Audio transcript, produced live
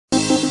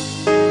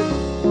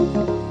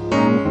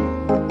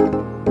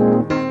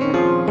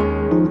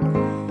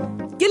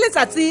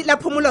letsatsi la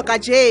phomolo ka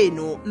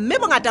jeno, mme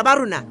bongata ba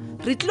rona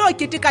re tlilo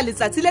keteka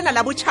letsatsi lena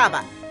la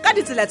botjhaba ka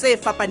ditsela tse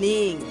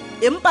fapaneng.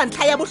 Empa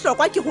ntlha ya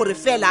bohlokwa ke hore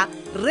fela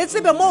re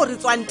tsebe moo re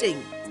tswang teng,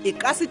 e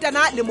ka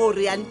sitana le moo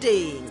re yang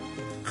teng.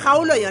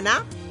 Kgaolo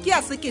yona ke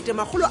ya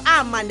 1440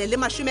 a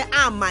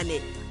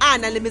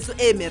nang le metso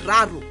e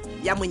meraro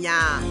ya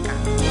Monyaka.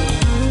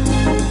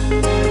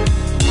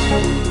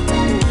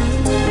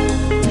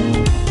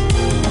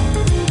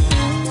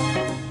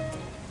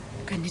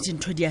 Ka nnete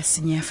ntho di a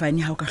senyeha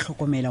fane ha o ka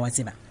hlokomela wa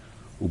tseba.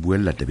 O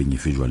buella tabeng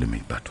efe jwale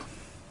Maipato?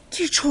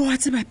 Ke tsho wa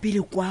tseba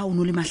pele kwa o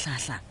no le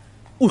mahlahla.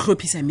 O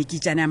hlophisa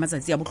mekitjana ya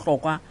matsatsi ya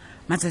bohlokwa,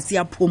 matsatsi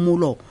ya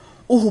phomolo,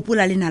 o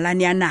hopola le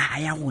nalane ya naha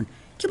ya rona.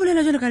 Ke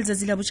bolela jwalo ka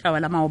letsatsi la botjhaba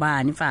la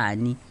maobane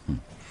fane.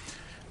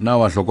 Na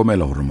wa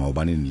hlokomela hore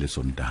maobane le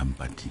Sontaha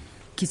Mpati?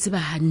 Ke tseba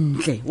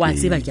hantle, wa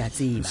tseba ke a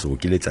tseba. So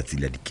ke letsatsi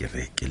la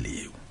dikereke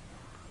leo.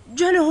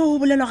 Jwale ho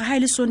bolela hore ha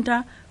ile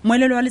Sontaha,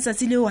 moelelo wa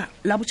letsatsi leo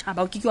la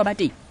botjhaba o ke wa ba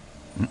teng.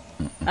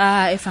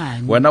 E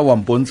fane. Wena wa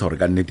mpontsha hore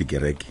ka nnete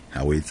kereke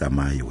ha o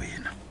etsamaye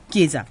wena.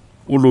 Ke etsa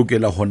O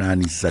lokela ho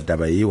nahanisa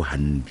taba eo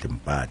hantle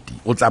Mpati.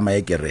 O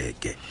tsamaye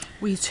kereke.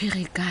 o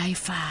itshwere kae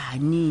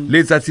fane?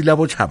 Letsatsi la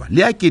botjhaba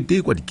le a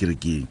ketekwa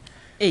dikerekeng.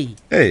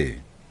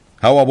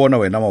 Ha wa bona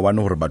wena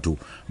maobane hore batho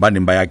ba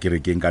neng ba ya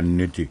kerekeng ka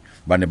nnete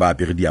ba ne ba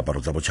apere diaparo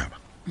tsa botjhaba.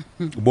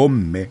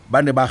 Bomme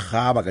ba ne ba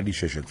gaba ka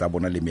dishweshwe tsa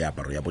bona le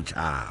meaparo ya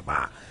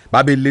botjhaba.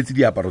 Ba belletse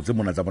diaparo tse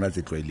mona tsa bona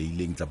tse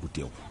tlwaelehileng tsa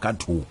boteo ka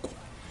thoko.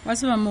 Wa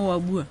seba mo wa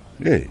bua?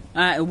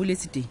 O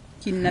buletse teng.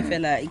 Ke nna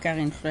fela e ka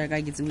reng hloya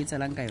ka ke tse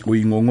boetsalang ka yona. O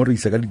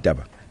ingongorisa ka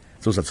ditaba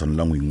tse o sa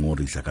tshwanelang o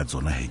ingongorisa ka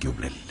tsona he ke o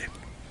bolelle.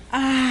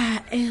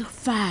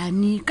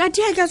 Fane ka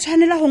dia ka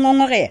tshwanela ho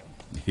ngongoreha.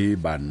 He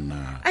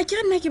banna. A ke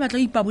re nna ke batla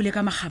ho ipabule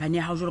ka magabane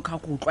ya hao jolo ka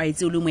go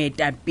tlwaetse o le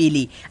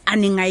moetapele a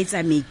neng a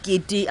etsa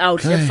mekete a o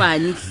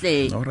hlefane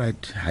hle. All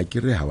right, ha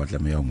ke re ha wa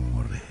tlameha ho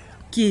ngongoreha.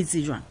 Ke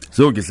etse jwang?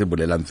 Seo ke se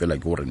bolelang fela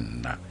ke hore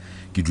nna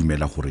ke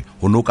dumela hore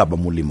ho no ka ba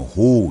molemo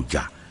ho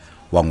ja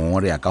wa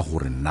ngongoreha ka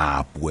hore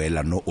na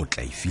poelano o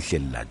tla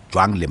ifihlella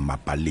jwang le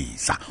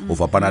mapalesa. O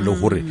fapana le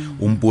hore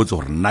o mpotse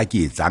hore nna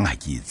ke etsang ha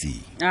ke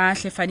etseng.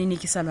 Hlefane ne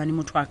ke salwane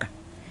motho wa ka.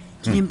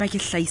 Ke nempa ke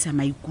hlahisa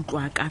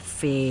maikutlo a ka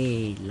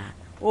fela.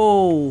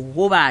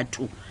 Ho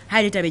batho ha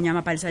ile tabeng ya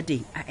mapalesa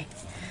teng ha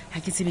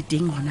ke tsebe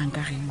teng hona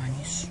nka reng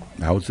maneso.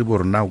 Ha o tsebe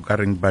hore na o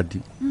ka reng Pati?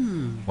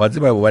 Wa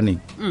tseba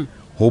bobaneng?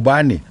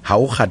 Hobane ha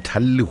o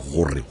kgathalle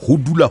hore ho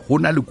dula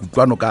hona le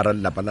kutlwano ka hara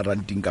lelapa la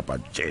ranting kapa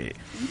tje.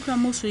 Utlwa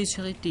mo so e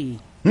tshwere teng.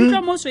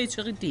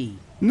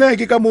 Nna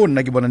ke ka moo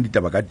nna ke bonang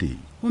ditaba ka teng.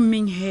 Ho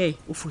mmeng he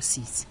o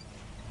fositse.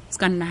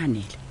 Ska nna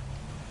hanela.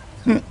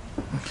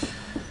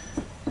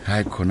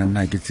 Hai khona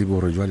nna ke tsebe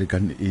hore jwale ka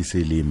e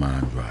se le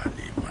mang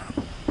jwale ma.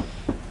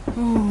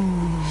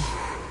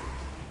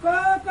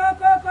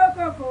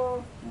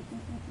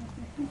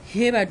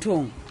 He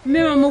bathong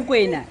mme ba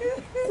Mokwena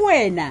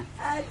kwena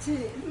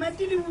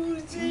matili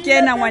butsi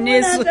kena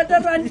ngwaneso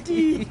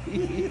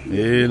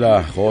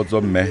Ela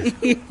khotso mme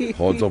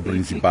khotso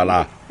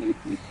principala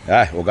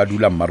o ka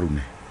dula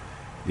mmarune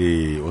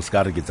o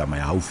ska re ke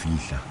tsamaya ha o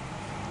fihla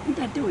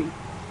ntate we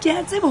ke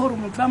a tseba hore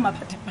motho wa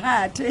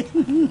maphathephathe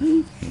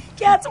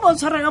ke a tseba o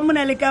tshwara ka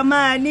mona le ka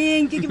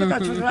mane ke be ka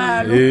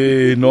tshwaro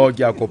no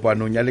ke a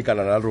kopanong ya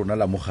lekala la rona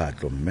la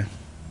mogatlo mme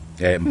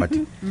Mpati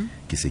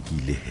ke se ke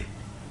ile he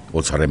o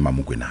tshware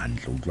Mokwena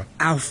hantle utlwa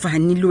a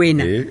fani le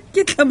wena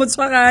ke tla mo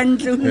tshwara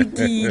hantle o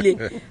nikile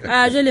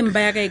jwale mba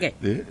ya kae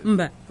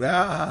mba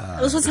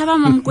o so tshaba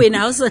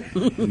Mokwena ha o so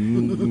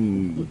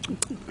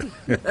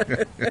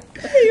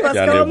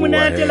wa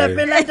monate la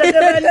pela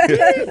tata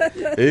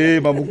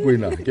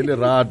Mokwena ke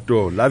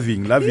lerato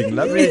loving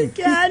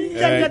ke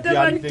anta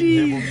tata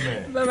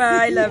bye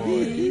bye love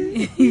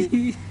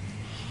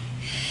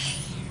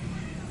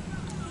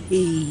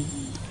you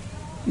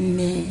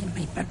me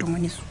Maipato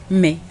ngwaneso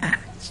me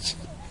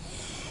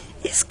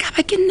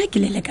Iskaba ke nna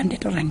ke lele ka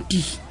ntate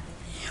Ranti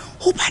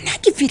ho bana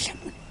ke fihla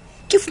mona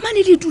ke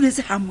fumane le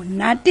tuletse ha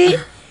monate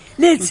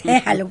le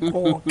tsheha le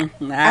koka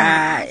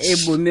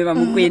bomme ba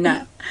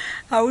Mokwena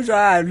ha o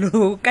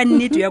jwalo ka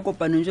nnete ya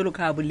kopanong jalo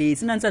ka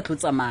boletse nna ntse tlo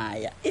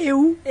tsamaya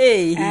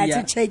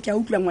a check ya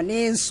utlwa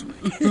ngwaneso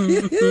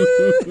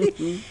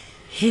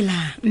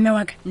hela mme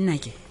wa ka nna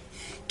ke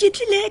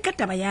tlile ka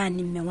taba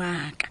yani mme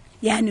wa ka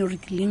yani re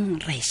tleng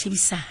ra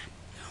shebisana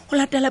ho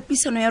latela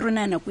pisano ya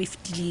rona na ko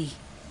eftileng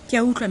ke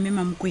a utlwa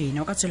mme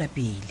Mokwena o ka tswela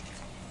pele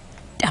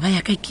taba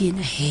ya ka ke ena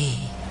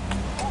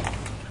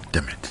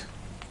damn it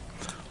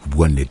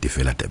bua nnete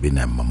fela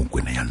tabena ya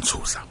Mokwena ya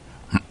ntshosa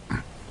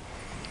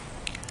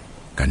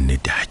ka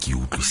nnete ha ke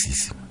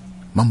utlwisisi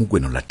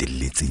Mokwena o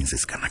latelletseng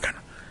se sekanakana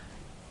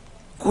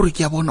kore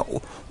ke a bona o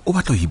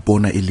batla ho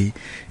ipona ele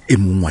e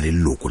mongwe wa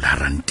leloko la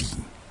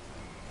Ranting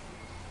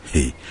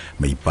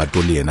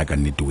Maipato le yena ka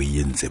nnete o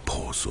entse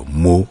phoso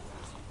mo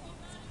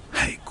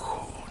hai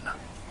khona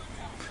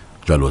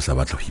jwalo sa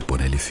batla ho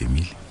ipona le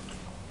family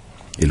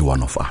e le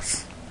one of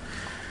us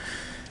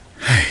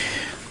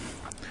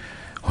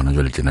hona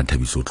jwale tena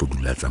Thabiso o tlo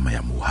dula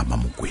tsamaya mo ha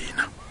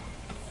Mokwena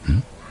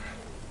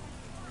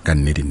ka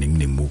nnete neng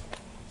mo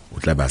o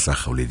tla ba sa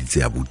gaoleditse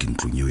ya buti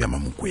ntlong eo ya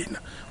Mamokwena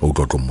o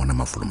tlo mmona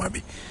mafolo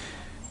mabe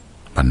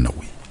banna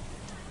we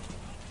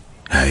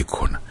hai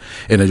khona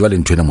ena jwale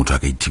ntwe na motho a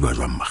ka ithiba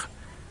jwa mmaga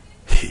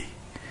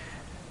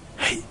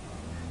hey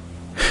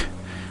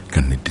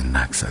ka nnete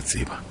nna ke sa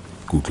tseba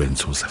ke utlwa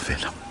ntshosa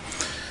fela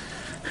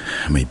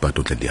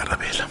maipato tla di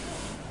arabela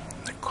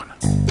khona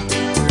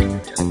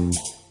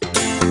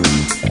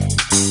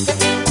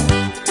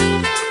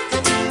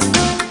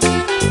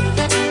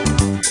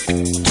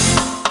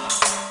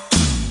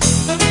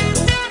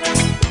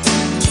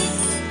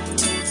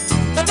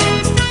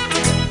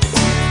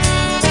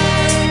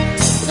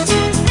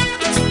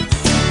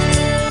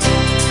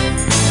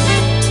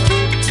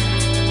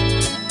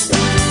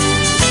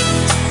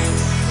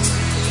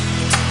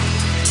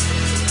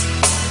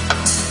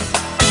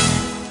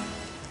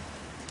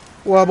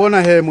wa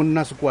bona he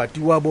monna Sekwati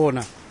wa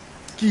bona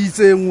ke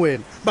itseng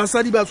wena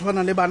basadi ba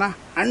tshwana le bana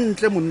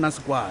hantle monna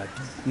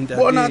Sekwati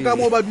bona ka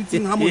mo ba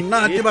dutseng ha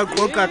monate ba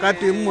qoqa ka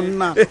teng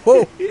monna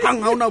ho hang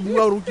ha ona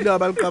bua re ukile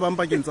ba ka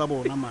bampa keng tsa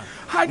bona man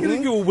ha ke re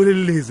ke o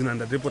bolelletse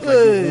nanda te potla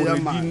ke go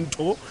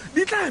dintho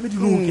di tla be di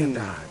loke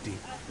ntate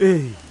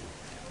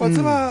wa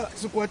tseba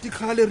Sekwati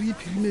khale re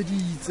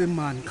iphirimeditse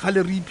man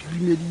khale re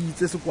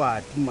iphirimeditse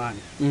Sekwati man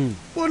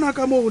bona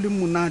ka mo le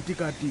monate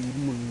ka teng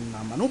monna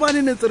man o ba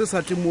ne ntse re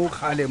sa tle mo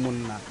khale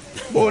monna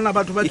bona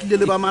batho ba tlile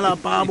le ba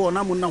malapa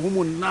bona monna ho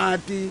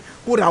monate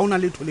gore ha ona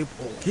le thole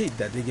pho ke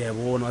date ke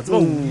bona wa tseba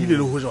o ile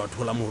le ho ja wa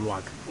thola moholo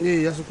wa ka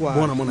ya Sekwati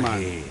bona mona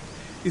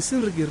e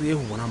seng re ke re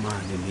ho bona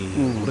mane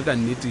ne re ka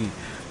nnete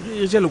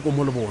re je le ko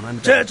mo le bona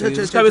ntate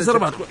ka be se re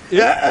batlo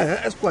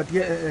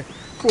Sekwati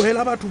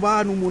tlohela batho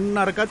bano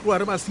monna re ka tloa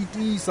re ba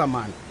sitisa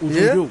man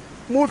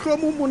motlho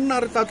mo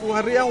monna re tla tloa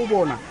re ya go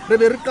bona re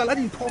be re qala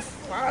dintho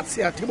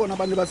fatshe athe bona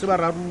ba ne ba se ba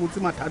rarollotse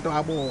mathata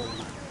a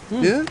bona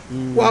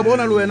wa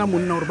bona le wena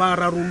monna gore ba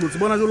rarollotse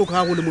bona jalo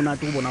ka go le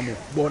monate go bona mo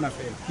bona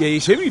fela ke e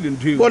shebile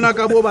ntho bona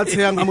ka bo ba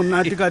tsheyang ga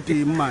monate ka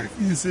teng man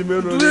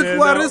re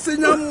tloa re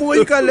senya mo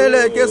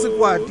ikaleleke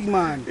Sekwati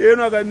man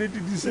eno ka nnete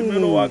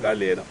disemelo wa ka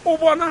lena o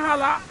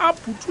bonahala a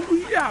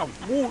phuthuloya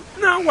go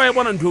nna wa e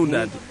bona ntho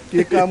ntate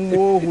ke ka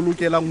mo go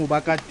lokelang go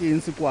ba ka teng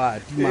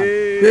Sekwati man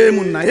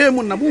he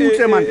monna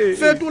butle man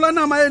fetola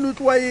nama eno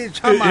tloa e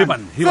tjha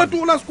man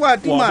fetola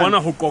Sekwati man wa bona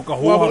go qoka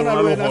ho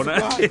bona le bona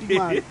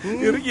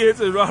e re ke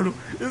etse jwalo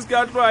e se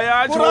ka tloa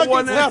ya tjha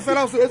bona ya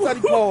fela so etsa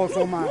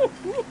diphoso man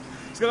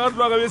se ka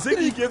tloa ka be se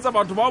ke etsa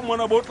batho ba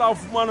mona bo tla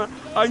fumana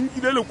a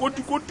nkile le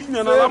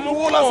kotikotinyana la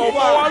mokolo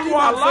wa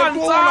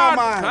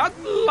lwantsa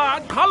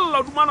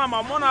khalla dumana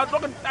mamona a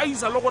tlo ke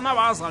taisa le gona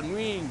ba sa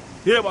nweng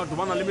he batho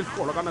bana le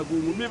mehlolo ka nako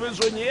nngwe me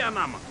besonye ya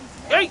nama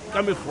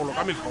ka mehlolo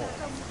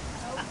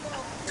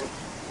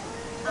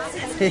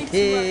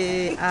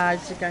a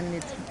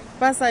chikanete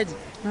basadi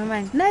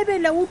mamang na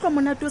ebele o utlwa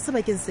monate o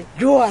sebakeng se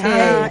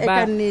e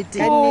ka nnete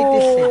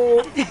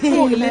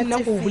o le nna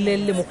go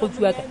bolelle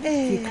mogotsi wa ka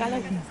ke kala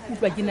go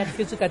utlwa ke na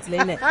difetso ka tsela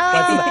ene wa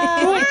tseba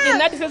ke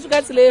na difetso ka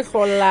tsela e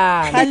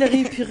hlollang ga le re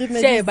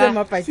iphirimeditse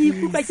mapaki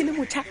ke utlwa ke le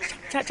motjha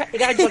e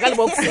ka ga le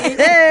box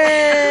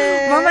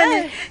mama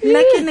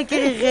nna ke ne ke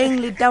re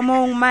reng le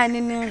tamong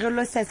mane ne re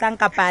lo sesang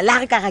kapa la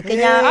re ka ga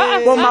kenya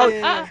bo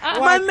maoto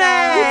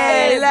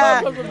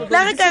mamela la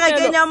re ka ga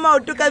kenya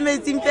maoto ka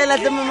metsing fela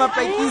tse mo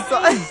mapakiso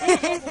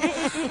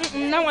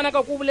nna ngwana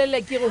ka go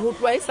bolelle ke re ho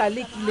tloa e sa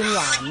le ke le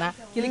ngwana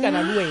ke le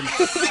kana le wena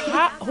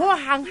ho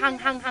hang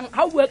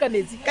ha o bua ka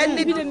metsi ka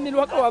lebile mmele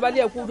wa ka wa ba le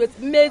ya go dwetse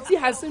metsi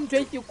ha se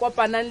ntwe ke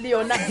kopanang le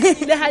yona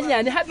le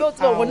hanyane ha be o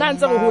tlo go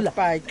nantse go hola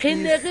ke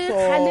ne re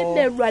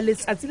khalemelwa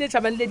letsatsi le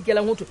thabang le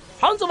dikelang ho thwe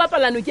ha o ntse ba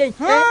palano keng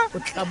o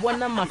tla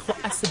bona mahlo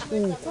a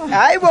sepoko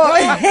hai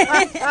boy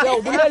ya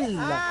o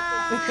bolella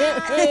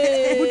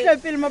butla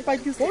pele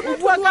mapakiso o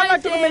bua ka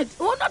batho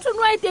o na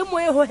tshwanwa ite mo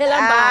e ho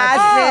helang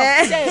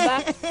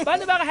ba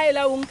bane ba ga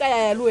haela o nka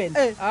ya le wena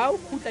a o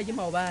khutla ke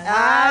maobana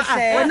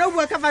wena o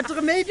bua ka batho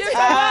re mate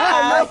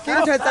ke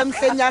ntho tsa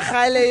mhleng ya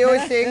gale yo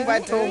hleng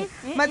bathong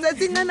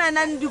matsatsing a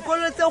nanang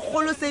dikolo tse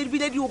kgolo se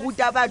bile di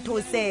ruta batho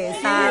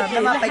sesa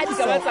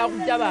mapakiso ba tsa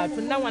ruta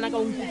batho nna ngwana ka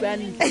o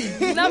nkutlwane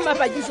nna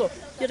mapakiso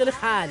ke re le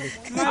khale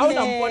ha o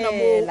na mpona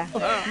mo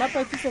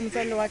mapakiso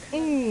mtsale wa ka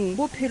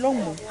bophelong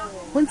mo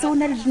ho ntse o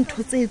na le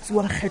dintho tse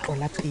etsuwang kgetlo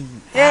la peng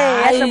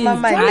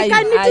ka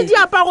nnete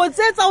diaparo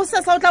tse tsa o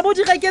sesa o tla bo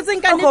di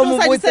reketseng ka nnete o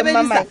sa di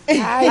sebedisa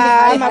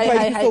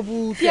mapakiso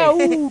ke a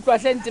utlwa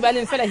hlente ba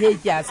leng fela he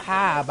ke a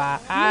tshaba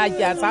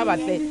ke a tshaba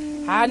hle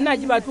ha nna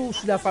ke batlo o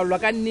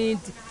sulafallwa ka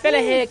nnete fela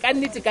he ka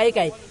nnete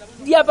kae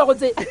diaparo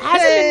tse ha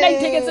se le nna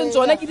itheketseng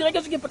tsona ke di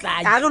reketswe ke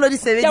potlaki a re lo di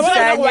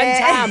sebedisane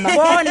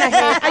bona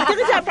he a ke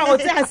re diaparo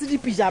tse ha se di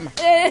pijama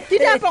ke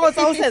diaparo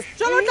tsa o sesa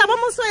jalo o tla ba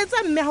mosoetsa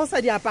mme ha o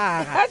sa di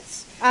apara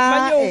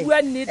mane o bua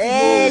nnete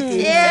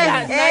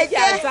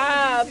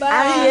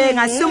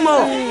a se mo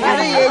a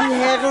re yeng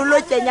he re lo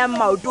kenya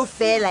maoto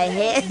fela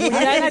he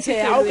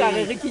ha o ka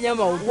re kenya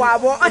maoto wa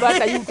bo ba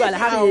tla utlwala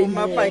ha re yeng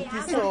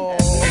mapakiso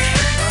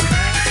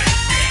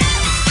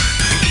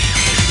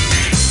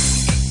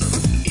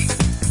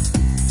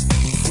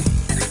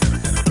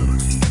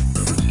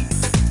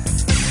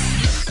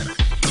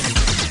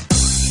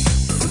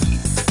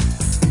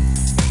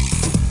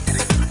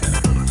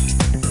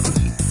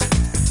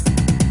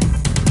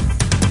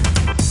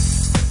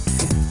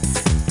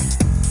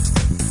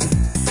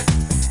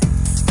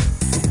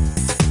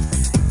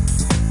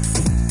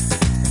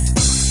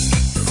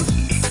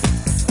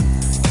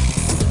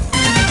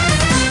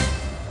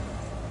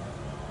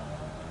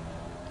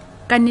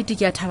ka nnete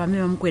ke a thaba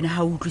mme Mokwena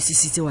ha o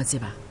utlwisisitse wa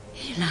tseba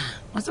hela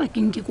wa tswa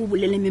ke nke go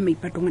bolele me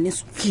maipatong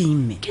ngwaneso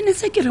Kimme ke ne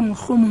se ke re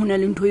mohlomo hona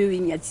le ntho yo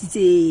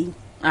nyatsitseng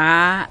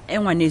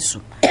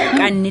ngwaneso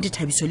ka nnete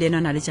Thabiso le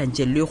ena na le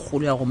tjantjello e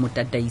kgolo ya go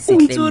motataise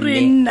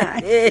tlemme nna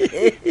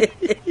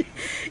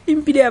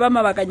impile ya ba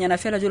mabakanyana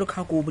fela jalo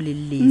ka go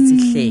boleletse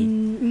hle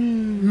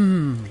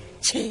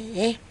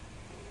che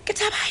ke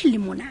taba ile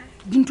mona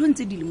dintho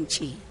ntse di le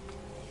motšheng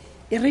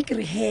e re ke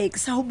re he ke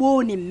sa go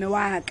bone mme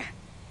wa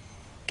ka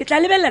ke tla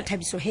lebella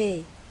Thabiso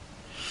he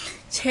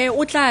che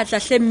o tla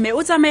hlemme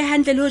o tsamaye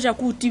hantle le ho ja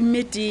go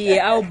timme tee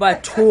ao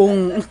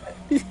bathong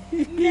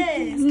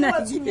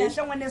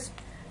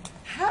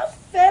ha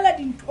fela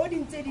dintho di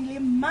ntse di le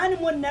mane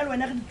mo nna le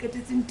wena re di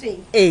qetetseng teng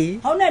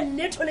ha ona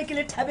letho le ke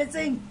le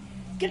thabetseng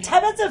ke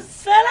thabetse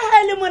fela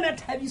ha ile mona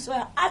Thabiso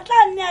a tla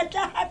nne a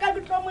tla ha ka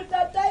ke tlo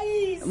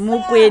motataisa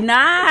Mokwena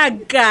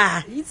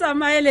ka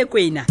itsamaele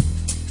Kwena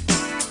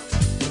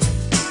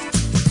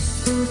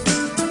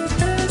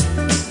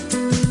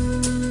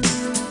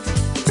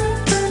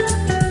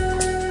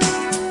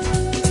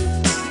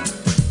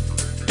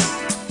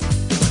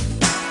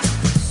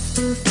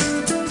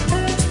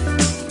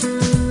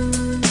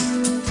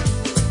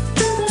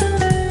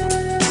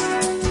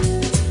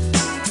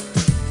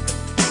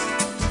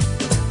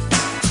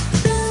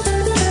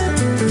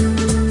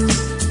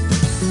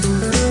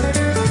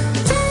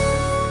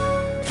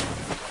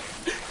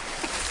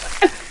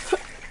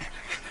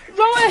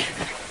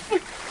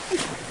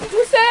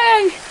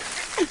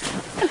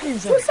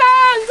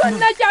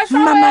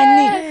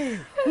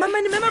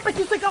Mamane mema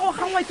pakitse ka go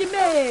gangwa ke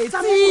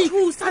metsi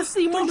thusa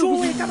simo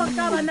joe ka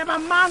baka bana ba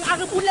mang a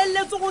re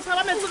bolelletse go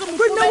tshaba metsi re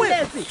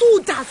motloletse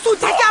suta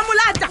ke a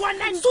molata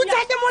suta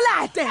ke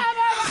molate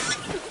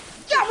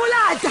ke a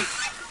molata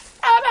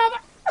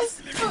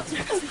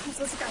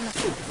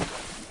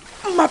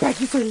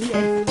mapakiso le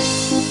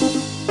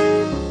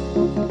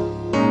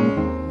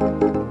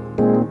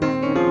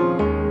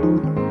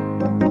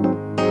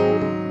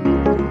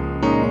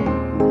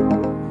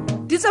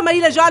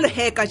tsamaile jalo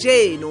heka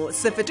jeno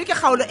se fetwe ke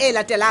kgaolo e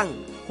latelang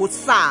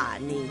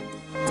hosane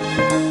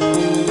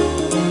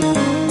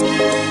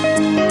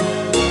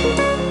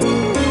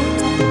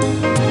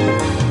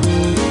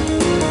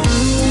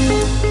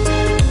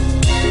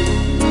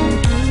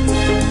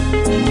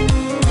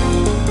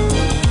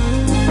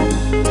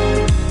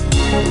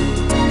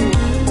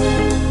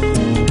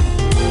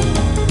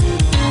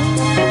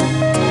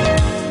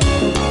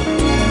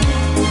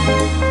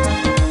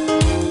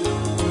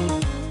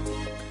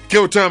ke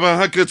o taba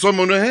ha ke tswa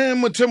mono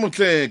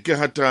motle ke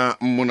hata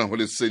mona ho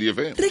lesedi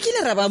fe re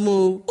kile ra ba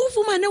mo o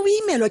fumane o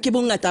imelwa ke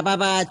bongata ba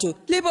batho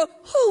le bo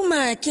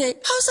homake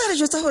ha o sa re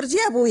jotsa hore di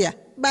a boya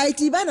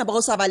baiti bana ba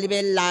go sa ba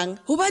lebellang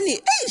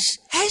hobane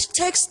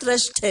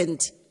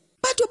 #stresstent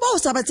batho ba o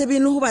sa ba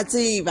tsebeng ho ba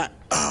tseba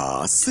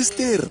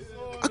sister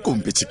a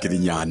kompetse ke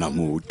dinyana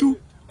motu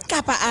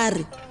kapa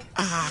are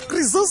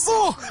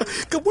krizoso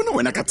ka bona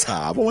wena ka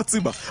thaba wa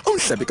tseba o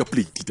nhlabe ka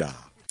plate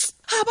da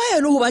ha ba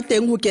yelo ho ba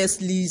teng ho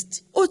guest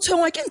list o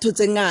tshwengwa ke ntho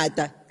tse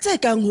ngata tse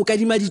kang ho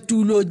kadima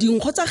ditulo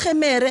dinkgo tsa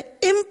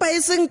kgemere empa e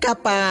seng ka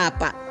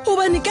papa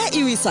hobane ka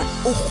iwisa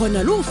o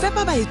kgona le ho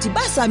fepa baeti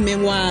ba sa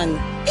mengwang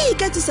e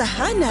ikatisa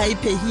hana e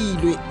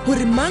phehilwe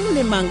hore mang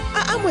le mang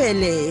a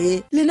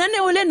amohelehe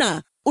lenaneo lena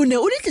o ne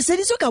o le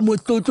tliseditswe ka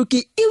motlotlo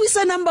ke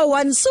iwisa number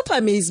 1 super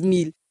maize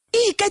meal e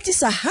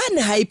ikatisa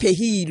hana ha e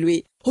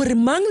phehilwe hore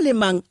mang le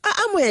mang a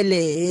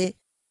amohelehe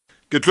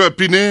ke tloa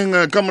pineng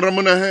ka mora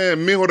mona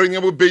mme horeng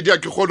ya bobedi a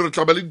ke kgone re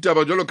tlaba le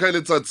ditaba jalo ka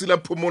letsatsi la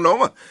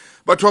phomolo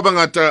batho ba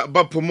bangata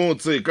ba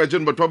phomotse ka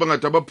jeno batho ba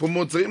bangata ba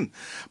phomotse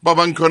ba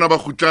bang khona ba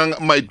khutlang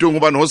maitong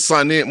hobane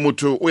hosane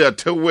motho o ya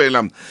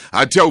theoela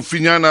a tia o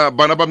finyana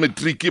bana ba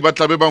matric ba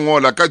tlabe ba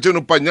ngola ka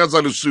jeno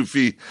Panyaza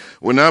Lesufi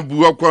ona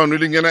bua kwa no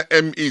leng yana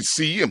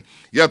MEC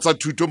ya tsa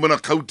thuto mona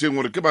Gauteng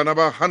hore ke bana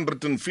ba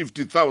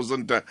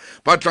 150,000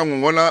 ba tla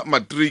ngola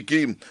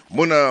matric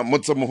mona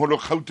motsemoholo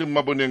Gauteng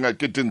maboneng a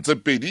ketentse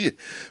pedi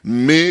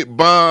mme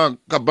ba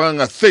ka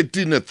banga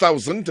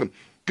 13,000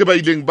 ke ba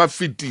ileng ba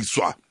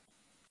fetiswa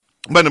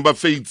bana ba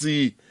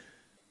feitsi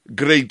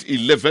grade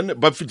 11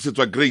 ba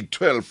fitisetswa grade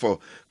 12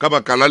 ka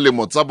baka la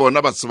lemo tsa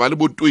bona ba se ba le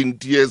bo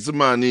 20 years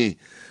mane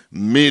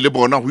mme le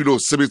bona ho ile o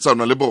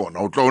sebetsana le bona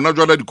o tla ona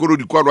jwala dikolo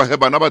di kwalwa he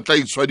bana ba tla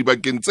iswa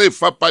dibakeng tse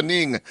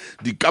fapaneng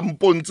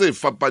dikampong tse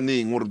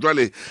fapaneng hore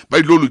jwale ba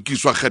ile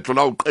lokiswa kgetlo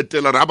la o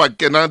qetela ra ba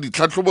kena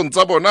ditlhatlhobong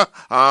tsa bona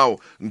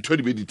ntho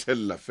di be di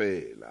thella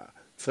fela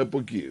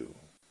tshepo ke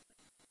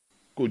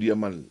kodi ya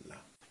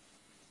malla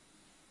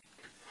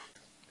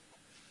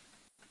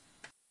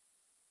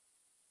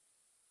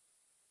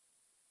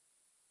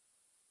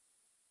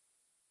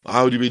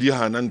di be di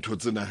hana ntho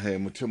tsena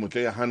motho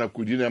motle ya hana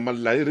kudina ya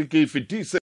malla e re ke e fetise